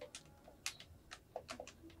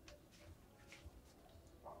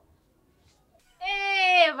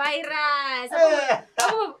 Hey, Virus!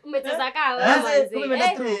 Hapo umecheza kaa wewe.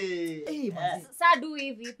 Sasa du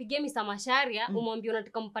hivi, pigie Mr. Mashara, umwambie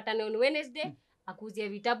unataka mpatane on Wednesday, akuuzie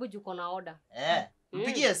vitabu juko na order.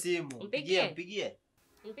 Mpigie simu. Mpigie.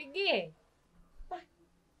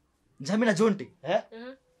 Njambi na Jonte.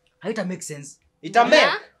 Haita make sense. Ita make.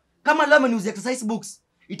 Kama leo ni exercise books,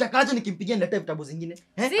 itakaje nikimpigia nilete vitabu zingine?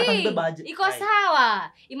 Atanibeba aje? Iko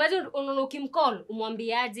sawa. Imagine unaona ukimcall,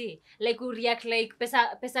 umwambiaje? Like react like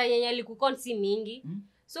pesa yenye alikukon si mingi.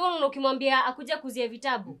 So ukimwambia akuja kuzia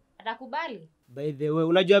vitabu, atakubali? By the way,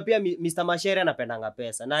 unajua pia Mr. Mashere anapendanga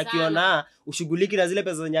pesa. Na akiona ushughuliki na zile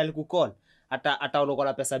pesa zenye alikukon, ataondoka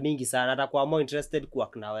na pesa mingi sana. Atakuwa more interested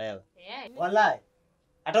kuwork na wewe. Wallahi.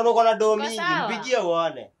 Ataondoka na do mingi, mpigie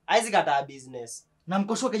uone. Haizi kataa business. Na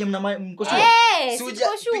mkoshoa kenye mkoshoa.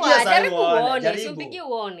 Sikoshua, jaribu uone, simpigie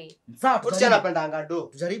uone. Sawa, Wote anapendanga do.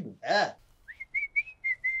 Tujaribu.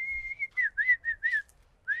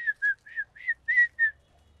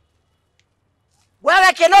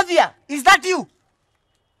 Wewe Kenovia, is that you?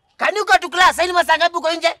 Can you go to class? Saini masaa ngapi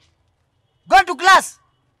uko nje? Go to class.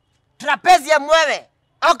 Trapezium wewe.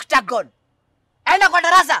 Octagon. Enda kwa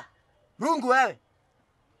darasa. Rungu wewe.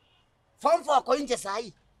 Form 4 uko nje saa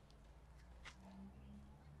hii.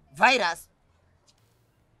 Virus.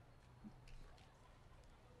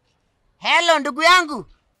 Hello ndugu yangu.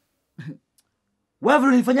 Wewe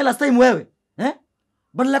vile ulifanya last time wewe.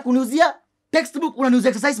 Badala ya kuniuzia textbook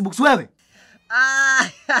unaniuzia exercise books wewe.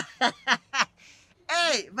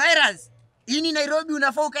 Hey, Virus. Hii Nairobi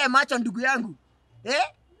unafaa ukae macho ndugu yangu.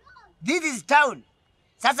 This is town.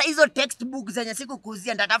 Sasa hizo textbook zenye siku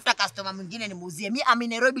kuuzia nitatafuta customer mwingine nimuuzie. Mimi am in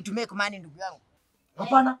Nairobi to make money ndugu yangu.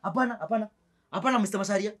 Hapana Mr.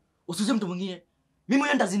 Masharia. Usiuzie mtu mwingine. Mimi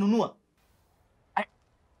mwenyewe nitazinunua.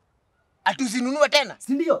 Atuzinunue tena?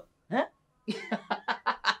 Si ndio?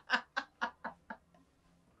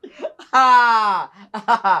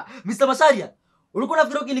 Mr. Masharia, ulikuwa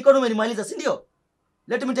unafikiri ukinikono umenimaliza, si ndio?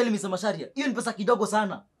 Let me tell you Mr. Masharia, hiyo ni pesa kidogo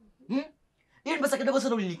sana. Hiyo ni pesa kidogo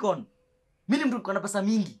sana ulinikona. Mimi ni mtu niko na pesa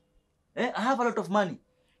mingi. I have a lot of money.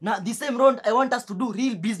 Na the same round I want us to do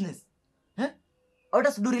real business. I want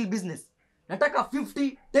us to do real business. Nataka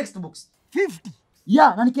 50 textbooks. 50?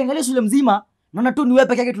 Yeah, na nikiangalia shule mzima, naona tu ni wewe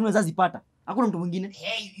peke yake tunaweza zipata. Hakuna mtu mwingine.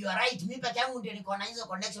 Hey, you are right. Mimi peke yangu ndio niko na hizo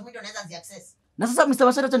connection, mimi ndio naweza zi-access. Na sasa Mr.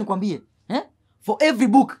 Masharia, acha nikwambie, for every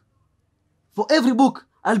book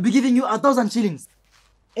I'll be giving you 1,000 shillings.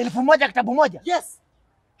 1,000 kitabu moja? Yes.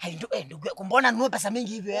 Hai ndugu, kumbona nunue pesa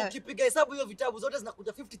mingi hivi wewe? Ukipiga hesabu hiyo vitabu zote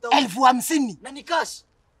zinakuja 50,000. 50,000. Na ni cash.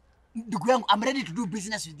 Ndugu yangu, I'm ready to do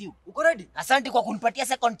business with you. Uko ready? Asante kwa kunipatia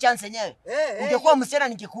second chance yenyewe. Ungekuwa msichana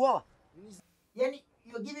nikikuoa. Yaani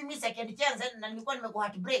you give me second chance na nilikuwa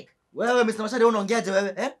nimekuheartbreak. Wewe Mr. Masharia unaongeaje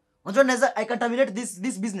wewe? Unajua naweza I can terminate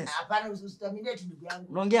this business. Hapana, usiterminate ndugu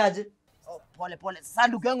yangu. Unaongeaje? Pole. Sasa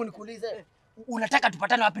ndugu yangu nikuulize, unataka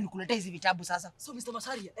tupatane wapi nikuletee hizi vitabu sasa? So Mr.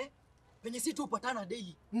 Masharia, penye si tu upatana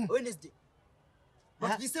daily, Wednesday.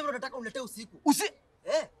 But December nataka uniletee usiku.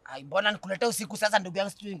 Ai, mbona nikuletee usiku sasa ndugu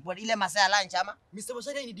yangu, ile masaa ya lunch ama? Mr.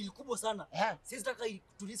 Masharia ni deal kubwa sana. Sisi nataka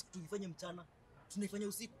tuifanye mchana. Tunaifanya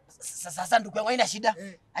usiku. Sasa ndugu yangu haina shida.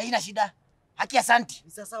 Haina shida. Haki asante.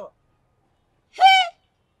 Ni sawa.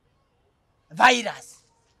 Virus.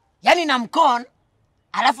 Yaani namkon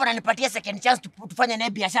alafu ananipatia second chance tufanye naye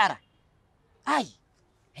biashara. Ai.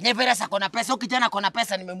 Yenye Virus akona pesa, ukijana akona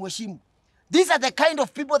pesa nimemheshimu. These are the kind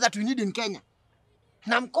of people that we need in Kenya.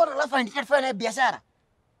 Namkon alafu anataka tufanye naye biashara.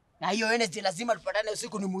 Na hiyo energy lazima tupatane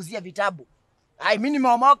usiku nimuuzie vitabu. Ai, mimi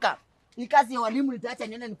nimeomoka. Hii kazi ya walimu nitaacha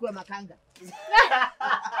niende nikuwe makanga.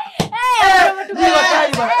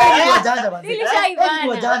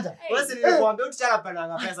 Wewe si nilikwambia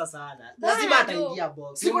utachana pesa sana. Lazima ataingia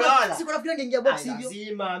box. Siku nafikiri angeingia box hivyo.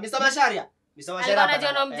 Lazima. Mr. Masharia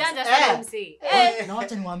anajiona mjanja sana msi. Na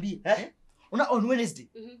wacha niwaambie, on Wednesday,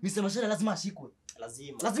 Mr. Masharia lazima ashikwe.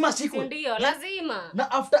 Lazima ashikwe. Ndio, lazima.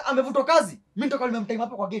 Na after amevutwa kazi, mimi nitoka nimemtime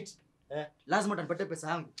hapa kwa gate. Lazima utanipatie pesa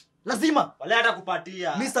yangu. Lazima. Wale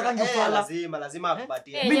atakupatia. Mr. Kangi ufala. Lazima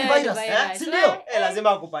akupatie. Mimi Virus, si ndio?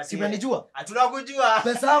 Lazima akupatie. Si unanijua? Tunakujua.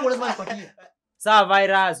 Pesa yangu lazima nipatie. Sawa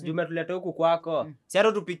Virus, tumetuleta huku kwako. Si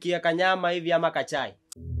hata tupikie kanyama hivi ama kachai.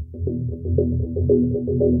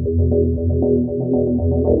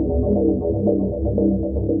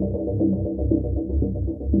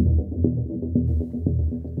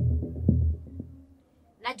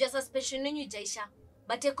 Najua suspension yenu itaisha.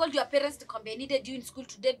 But I called your parents to come. I needed you in school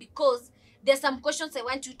today because there's some questions I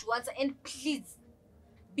want you to answer, and please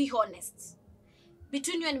be honest.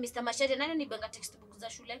 Between you and Mr. Masharia, nani nibanga textbook za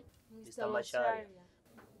shule? Mr. Masharia.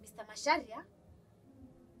 Mr. Masharia?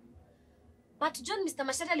 But John, Mr.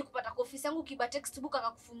 Masharia alikupata kwa ofisi yangu kiba textbook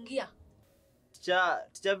akakufungia.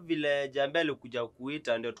 Ticha vile Jambe alikuja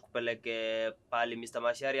kuita ndio tukupeleke pale Mr.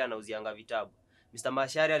 Masharia anauzianga vitabu. Mr.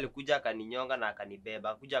 Masharia alikuja akaninyonga na akanibeba,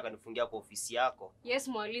 akuja akanifungia kwa ofisi yako. Yes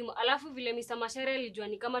mwalimu. Alafu vile Mr. Masharia alijua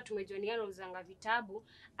ni kama tumejuaniana uzanga vitabu,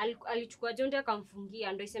 alichukua Jonde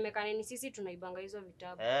akamfungia, ndio isemekane ni sisi tunaibanga hizo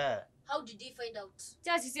vitabu. How did he find out?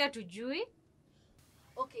 Sisi hatujui.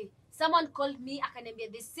 Okay, someone called me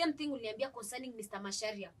akaniambia the same thing uliniambia concerning Mr.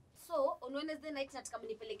 Masharia. So, on Wednesday night nataka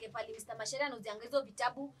mnipeleke pale Mr. Masharia anauzanga hizo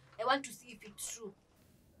vitabu. I want to see if it's true.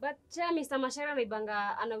 But cha Mr.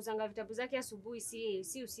 Masharia anauzanga vitabu zake asubuhi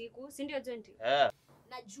si usiku, si ndio Jonte?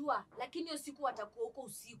 Najua, lakini hiyo siku watakuwa huko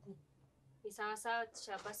usiku. Ni sawa sawa,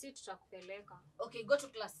 basi tutakupeleka. Okay, go to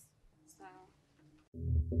class. Sawa.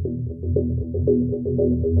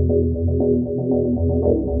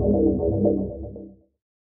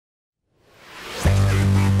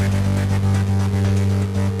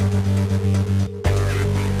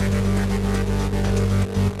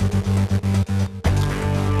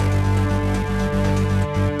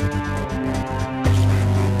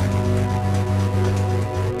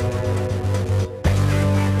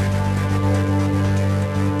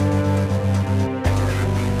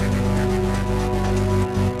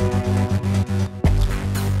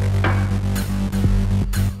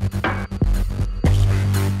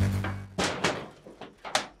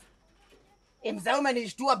 Mzee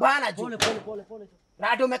umenishtua bana jo. Pole.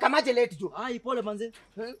 Rado umekamaje late jo? Ai, pole manze.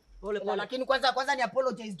 Pole. Lakini kwanza ni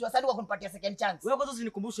apologize jo. Asante kwa kunipatia second chance. Wewe kwanza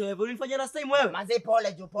usinikumbushe wewe. Ulinifanyia last time wewe. Manze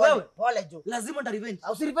pole jo, Wewe? pole jo. Lazima nda revenge.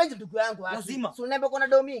 Au si revenge ndugu yangu haki. Lazima. Si unaomba kuna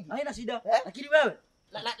dao mingi. Haina shida. Eh? Lakini wewe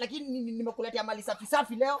Lakini nimekuletea mali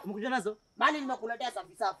safi leo. umekuja nazo? Mali nimekuletea safi.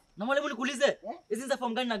 Na mwalimu nikuulize, hizi za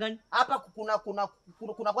form gani na gani? Hapa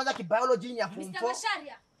kuna kwanza kibiology ya form Mr. 4.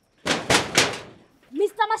 Masharia.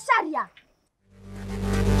 Mr. Masharia.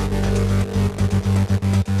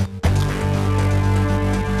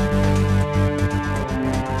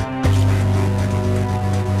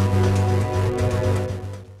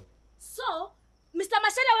 So, Mr.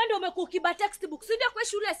 Masharia wewe ndio umekuwa ukiba textbook, si ndio kwa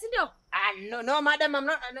shule, si ndio? No madam, I'm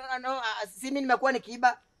not, no, si mimi nimekuwa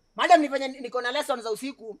nikiiba. Madam nifanya niko na lessons za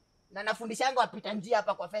usiku na nafundishanga wapita njia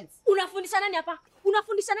hapa kwa fence. Unafundisha nani hapa?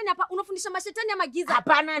 Unafundisha mashetani ama giza?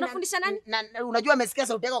 Hapana. Unafundisha nani? Unajua amesikia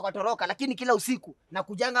sauti yako kwa toroka, lakini kila usiku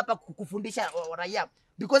nakujanga hapa kufundisha raia.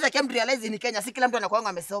 Because I came to realize in Kenya si kila mtu anakuanga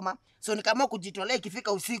amesoma. So nikaamua kujitolea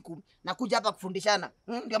ikifika usiku na kuja hapa kufundishana.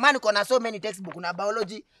 Ndio maana niko na so many textbook, kuna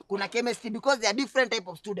biology, kuna chemistry, because they are different type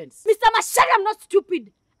of students. Mr. Masharia, I'm not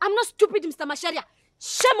stupid. Mr. Masharia.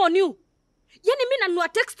 Shame on you. Yaani mimi nanunua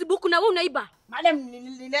textbook na wewe unaiba. Madam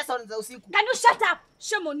ni lessons za usiku. Can you shut up?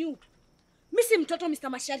 Shame on you. Mimi si mtoto Mr.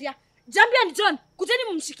 Masharia. Jambi and John, kujeni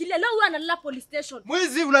mumshikilie. Leo huyu analala police station.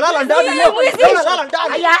 Mwizi unalala ndani leo. Unalala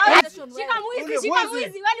ndani. Shika mwizi,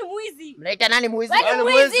 wewe ni mwizi. Mnaita nani mwizi? Wewe ni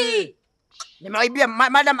mwizi. Nimewaibia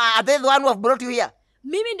madam, are they the one who have brought you here?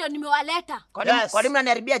 Mimi ndio nimewaleta. Kwa nini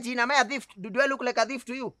mnaniharibia jina? Am I a thief? Do I look like a thief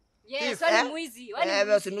to you? Yes, wewe ni mwizi.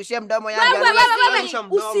 Wewe usinushie mdomo yangu.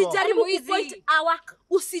 Usijaribu kupoint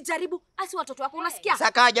usijaribu asi watoto wako unasikia?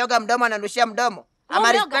 Saka joga mdomo ananushia mdomo. I'm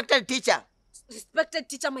a respected teacher. Respected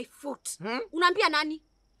teacher my foot. Unaambia nani?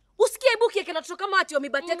 Usikie book yake na kama ati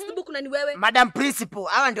wameiba textbook na ni wewe. Madam principal,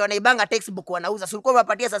 hawa ndio wanaibanga textbook wanauza. Si ulikuwa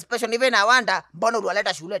umepatia suspension even na wanda, mbona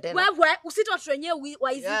uliwaleta shule tena? Wewe usitoa watu wenyewe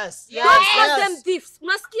waizi. Yes. Don't call them thieves.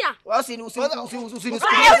 Unasikia? Wao usinisikie.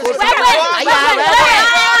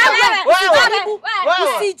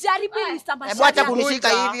 Usijaribu Mr. Masharia. Hebu acha kunishika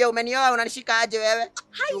hivyo. Umenioa unanishika aje wewe?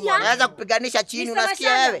 Unaweza kupiganisha chini,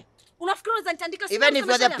 unasikia wewe? Unafikiri unaweza nitandika siku? Even if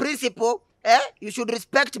you're the principal, you should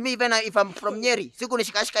respect me even if I'm from Nyeri. Siku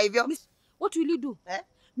nishikashika hivyo. What will you do?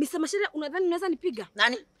 Mr. Masharia, unadhani unaweza nipiga?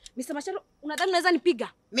 Nani? Mr. Masharia, unadhani unaweza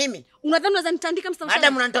nipiga? Mimi. Unadhani unaweza nitandika Mr. Masharia?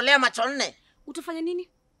 Madam unanitolea macho nne. Utafanya nini?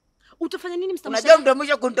 Utafanya nini Mr. Masharia? Unajua mtu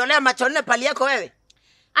mwisho kunitolea macho nne pali yako wewe?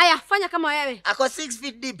 Aya, fanya kama wewe. Ako 6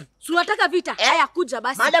 feet deep. Si unataka vita? Aya, kuja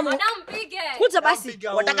basi. Madam, Mpige. Kuja basi.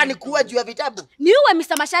 wataka nikuue juu ya vitabu? Niuwe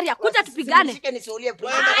Mr. Masharia, kuja tupigane. Usimshike nisiulie.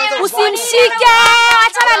 Usimshike.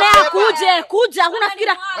 Achana naye kuje. Kuja,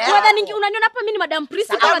 unafikira unadhani unaniona hapa mimi ni madam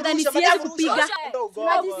principal unadhani siwezi kupiga?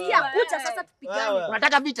 Unajisikia? Kuja sasa tupigane.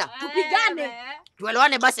 Unataka vita? Tupigane.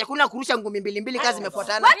 Tuelewane basi, hakuna kurusha ngumi mbili kazi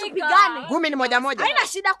imefuatana. Wewe tupigane. Ngumi ni moja. Haina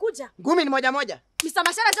shida, kuja. Ngumi ni moja. Mr.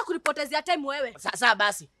 Masharia acha kunipotezea time wewe. Sasa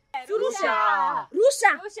basi. Rusha.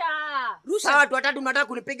 Sawa, watu watatu mnataka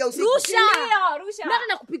kunipiga usiku. Rusha. Mimi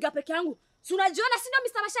na kupiga peke yangu. Si unajiona si ndio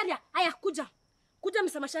Mr. Masharia? Haya kuja. Kuja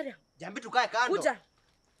Mr. Masharia. Jambi tukae kando.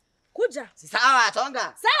 Kuja. Si sawa,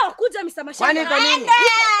 songa. Sawa, kuja Mr. Masharia. Kwani kwa nini?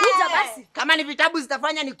 Kuja basi. Kama ni vitabu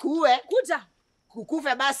zitafanya nikuue. Kuja.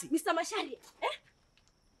 Kukufe basi. Mr. Masharia.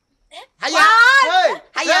 Haya.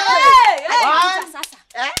 Haya. Kuja sasa.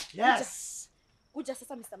 Yes. Kuja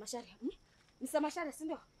sasa Mr. Masharia. Mr. Masharia, si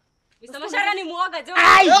ndio? Mr. Masharia ni muoga jo.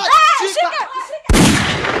 Ai! Shika.